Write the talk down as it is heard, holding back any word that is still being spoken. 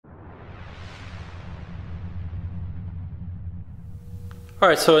All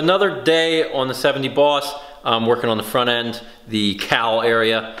right, so another day on the 70 Boss. I'm working on the front end, the cowl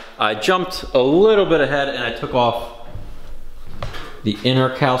area. I jumped a little bit ahead and I took off the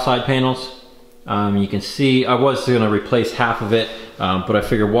inner cowl side panels. You can see I was going to replace half of it, but I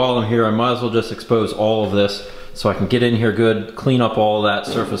figured while I'm here I might as well just expose all of this so I can get in here good, clean up all that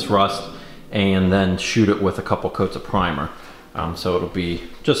surface rust, and then shoot it with a couple coats of primer. So it'll be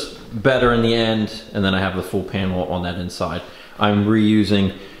just better in the end, and then I have the full panel on that inside. I'm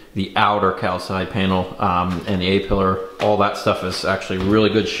reusing the outer cowl side panel and the A-pillar. All that stuff is actually really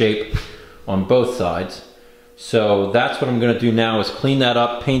good shape on both sides. So that's what I'm gonna do now, is clean that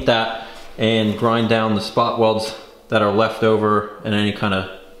up, paint that, and grind down the spot welds that are left over and any kind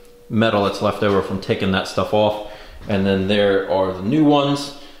of metal that's left over from taking that stuff off. And then there are the new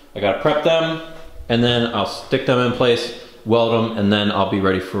ones. I gotta prep them, and then I'll stick them in place, weld them, and then I'll be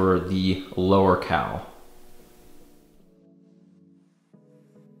ready for the lower cowl.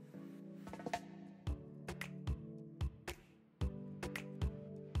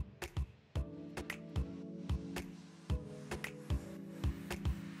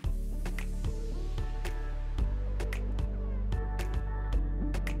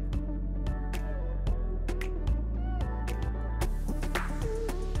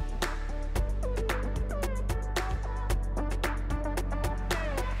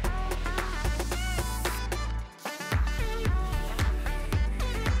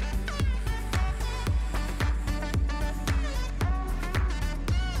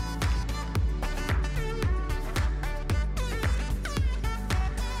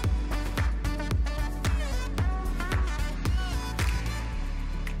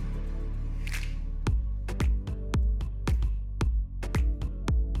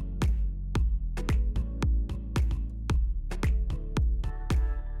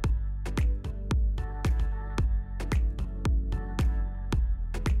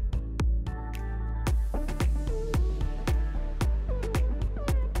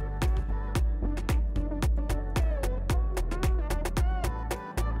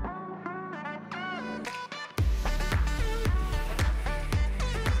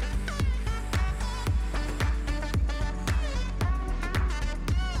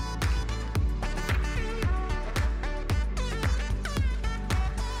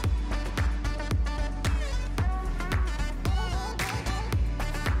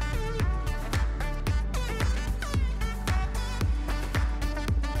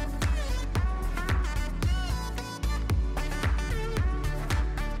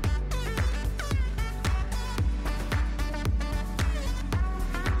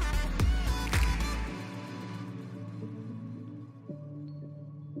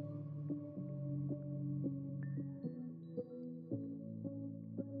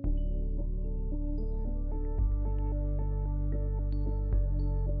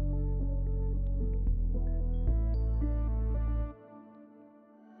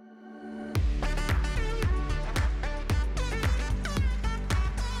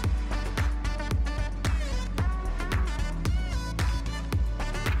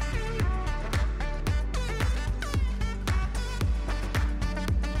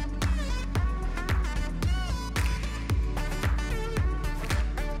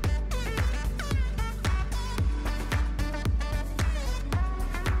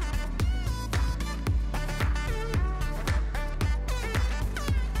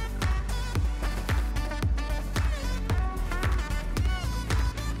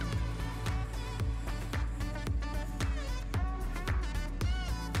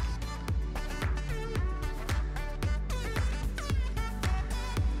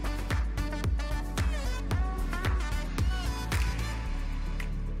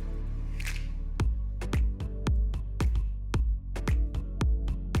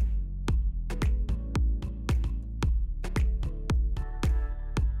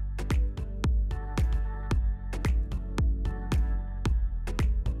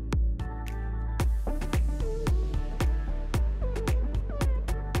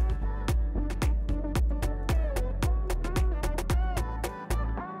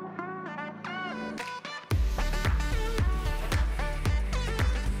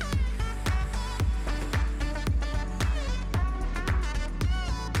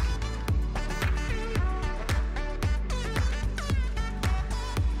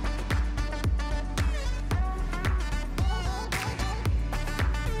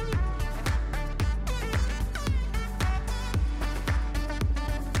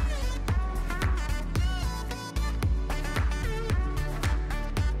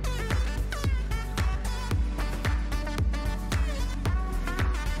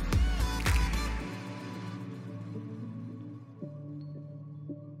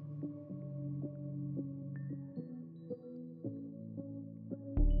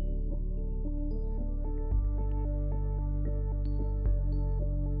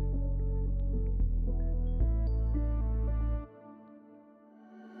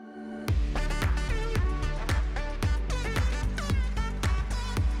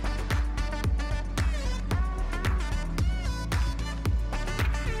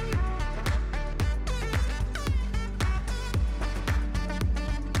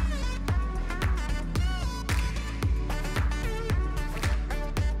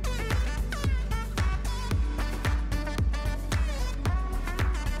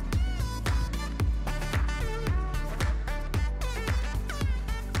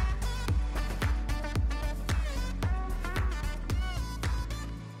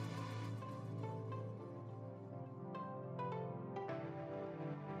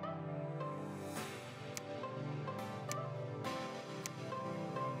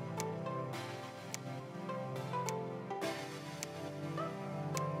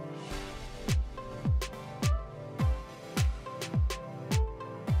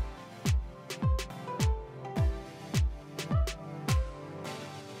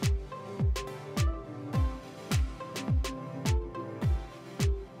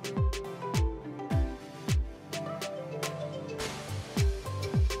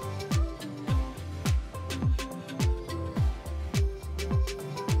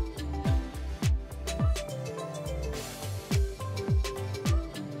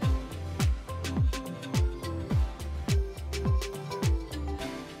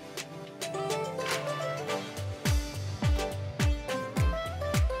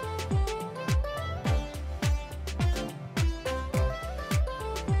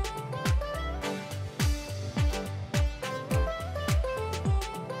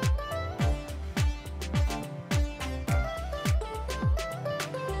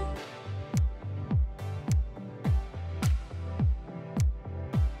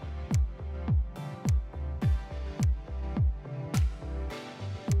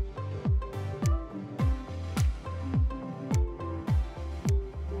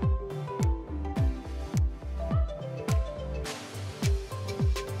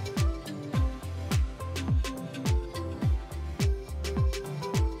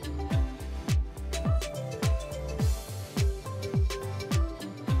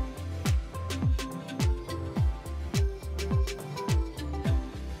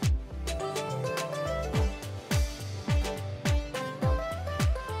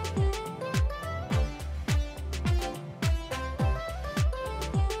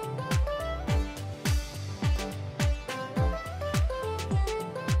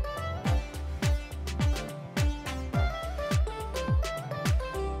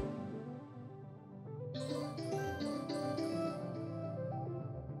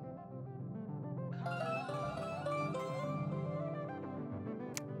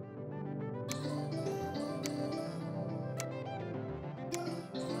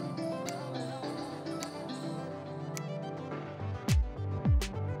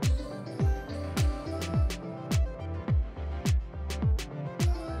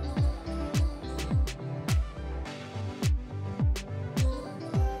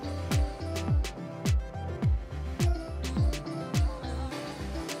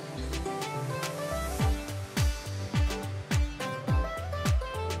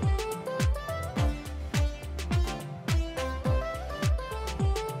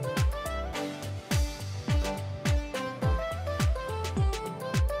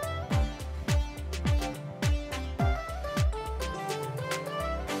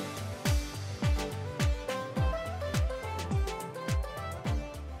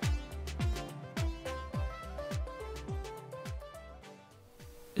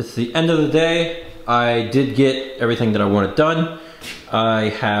 it's the end of the day. I did get everything that I wanted done. I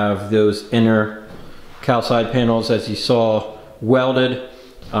have those inner cowl side panels, as you saw, welded.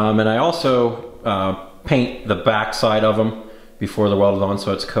 And I also paint the back side of them before they're welded on,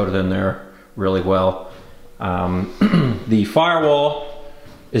 so it's coated in there really well. The firewall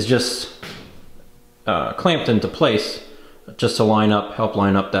is just clamped into place just to help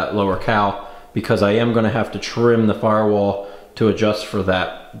line up that lower cowl, because I am going to have to trim the firewall to adjust for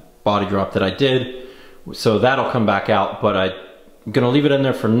that body drop that I did. So that'll come back out, but I'm going to leave it in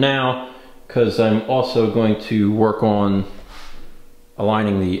there for now because I'm also going to work on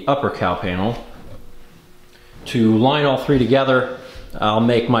aligning the upper cowl panel. To line all three together, I'll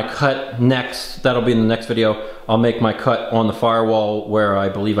make my cut next. That'll be in the next video. I'll make my cut on the firewall where I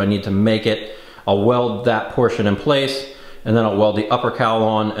believe I need to make it. I'll weld that portion in place, and then I'll weld the upper cowl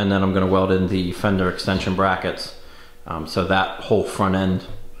on, and then I'm going to weld in the fender extension brackets. So that whole front end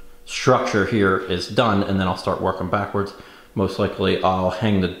structure here is done, and then I'll start working backwards. Most likely I'll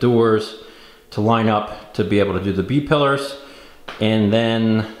hang the doors to line up to be able to do the B-pillars, and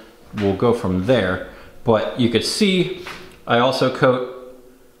then we'll go from there. But you could see I also coat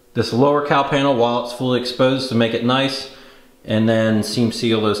this lower cowl panel while it's fully exposed to make it nice, and then seam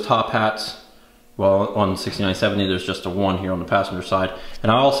seal those top hats. Well, on 6970 there's just a one here on the passenger side,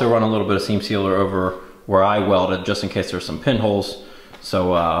 and I also run a little bit of seam sealer over where I welded just in case there's some pinholes,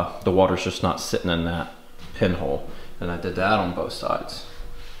 so the water's just not sitting in that pinhole. And I did that on both sides.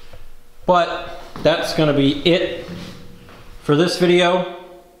 But that's gonna be it for this video.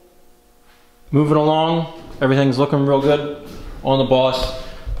 Moving along, everything's looking real good on the Boss.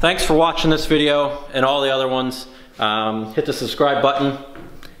 Thanks for watching this video and all the other ones. Hit the subscribe button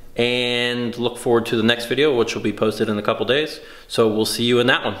and look forward to the next video, which will be posted in a couple days. So we'll see you in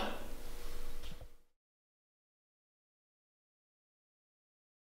that one.